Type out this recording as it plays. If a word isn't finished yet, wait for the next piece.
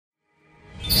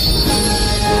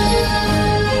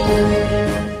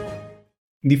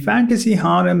The fantasy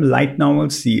harem light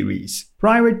novel series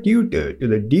Private Tutor to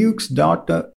the Duke's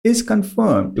Daughter is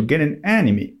confirmed to get an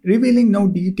anime, revealing no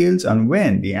details on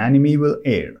when the anime will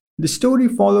air. The story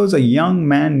follows a young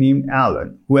man named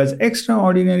Alan who has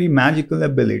extraordinary magical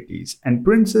abilities and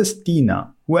Princess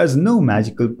Tina who has no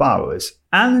magical powers.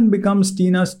 Alan becomes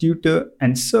Tina's tutor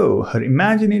and so her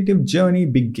imaginative journey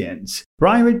begins.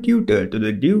 Private Tutor to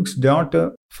the Duke's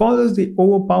Daughter follows the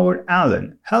overpowered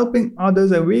Alan, helping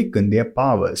others awaken their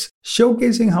powers,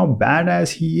 showcasing how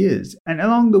badass he is, and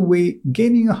along the way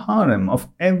gaining a harem of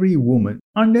every woman,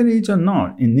 underage or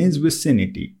not, in his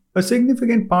vicinity. A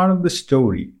significant part of the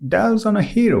story delves on a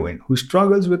heroine who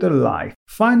struggles with her life,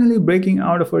 finally breaking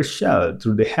out of her shell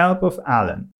through the help of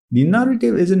Alan. The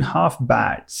narrative isn't half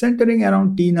bad, centering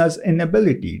around Tina's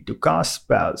inability to cast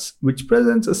spells, which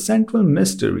presents a central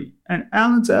mystery, and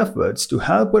Alan's efforts to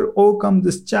help her overcome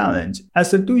this challenge,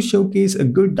 as the two showcase a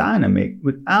good dynamic,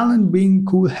 with Alan being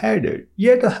cool-headed,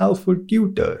 yet a helpful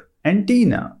tutor, and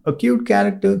Tina, a cute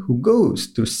character who goes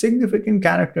through significant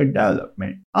character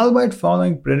development, albeit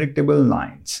following predictable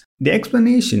lines. The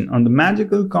explanation on the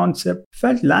magical concept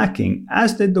felt lacking,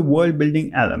 as did the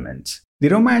world-building elements. The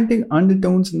romantic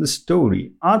undertones in the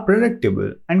story are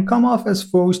predictable and come off as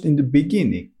forced in the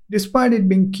beginning, despite it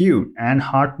being cute and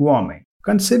heartwarming.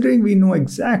 Considering we know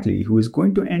exactly who is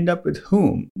going to end up with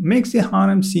whom, makes the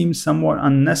harem seem somewhat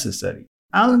unnecessary.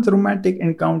 Alan's romantic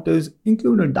encounters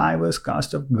include a diverse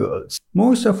cast of girls,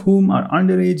 most of whom are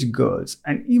underage girls,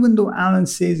 and even though Alan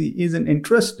says he isn't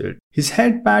interested, his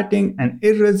head-patting and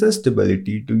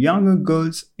irresistibility to younger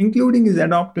girls, including his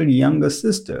adopted younger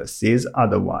sister, says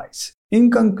otherwise. In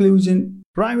conclusion,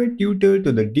 Private Tutor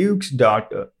to the Duke's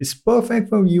Daughter is perfect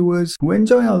for viewers who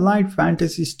enjoy a light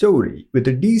fantasy story with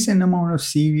a decent amount of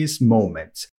serious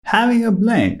moments, having a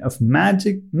blend of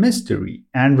magic, mystery,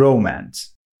 and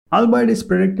romance. Albeit its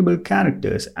predictable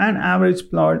characters and average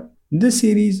plot, this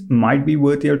series might be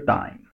worth your time.